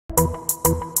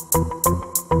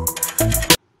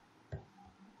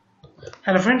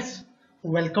Hello friends,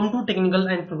 welcome to Technical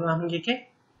and Programming AK.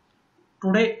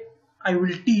 Today I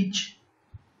will teach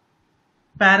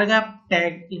paragraph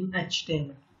tag in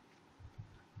HTML.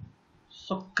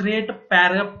 So create a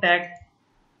paragraph tag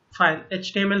file,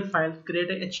 HTML file,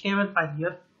 create a HTML file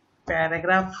here,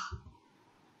 paragraph,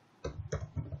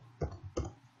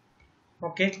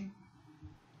 okay,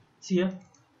 see here,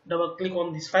 double click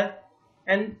on this file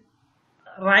and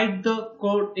write the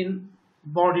code in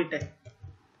body tag.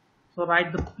 So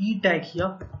write the P tag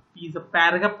here, P is a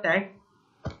paragraph tag,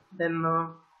 then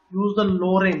use the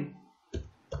lorem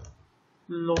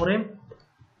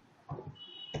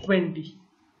 20,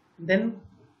 then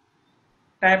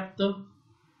tap the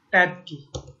tab key.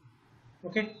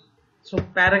 Okay, so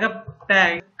paragraph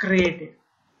tag created,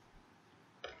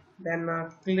 then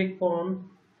click on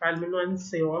file menu and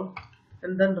save all,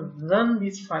 and then run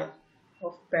this file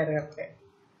of paragraph tag.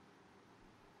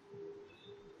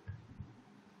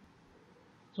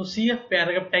 So see, a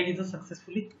paragraph tag is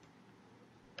successfully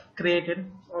created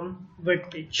on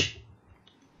web page.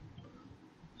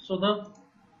 So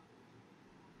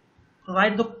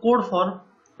write the code for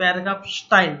paragraph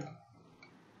style.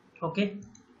 Okay,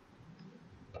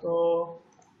 so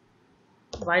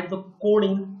write the code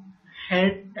in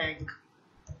head tag.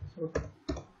 So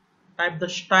type the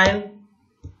style,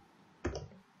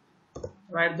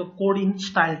 write the code in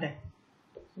style tag.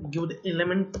 So give the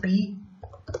element P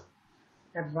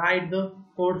and write the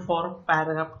code for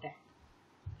paragraph tag.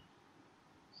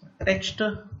 So text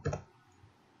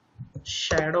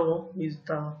shadow is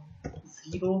the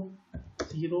 0,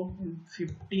 0 and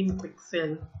 15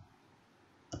 pixel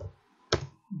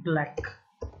black.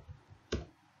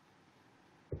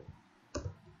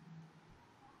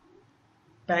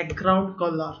 Background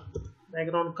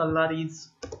color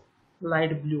is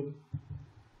light blue.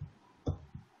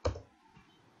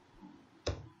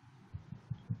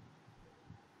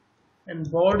 And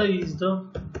border is the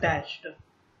dashed.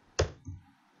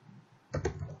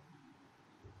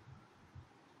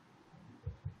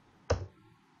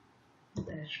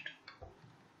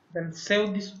 Then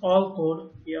save this all code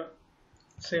here,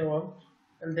 save all,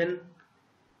 and then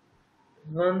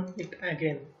run it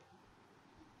again.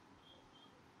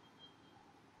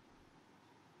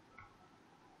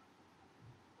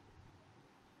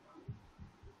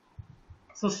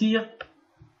 So see here,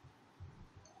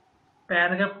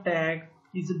 paragraph tag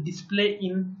is display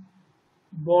in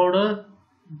border,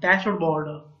 dashed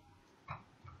border,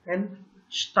 and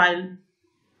style.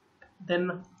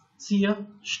 Then see here,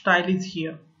 style is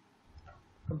here.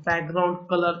 The background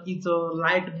color is a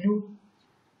light blue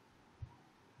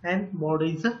and border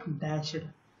is a dashed.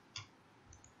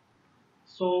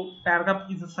 So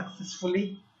paragraph is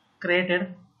successfully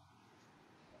created.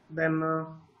 Then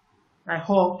I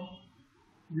hope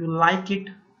you like it.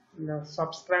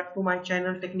 Subscribe to my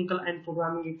channel Technical and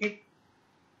Programming AK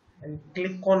and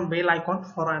click on bell icon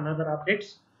for another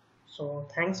updates. So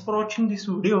thanks for watching this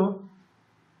video.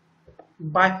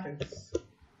 Bye friends.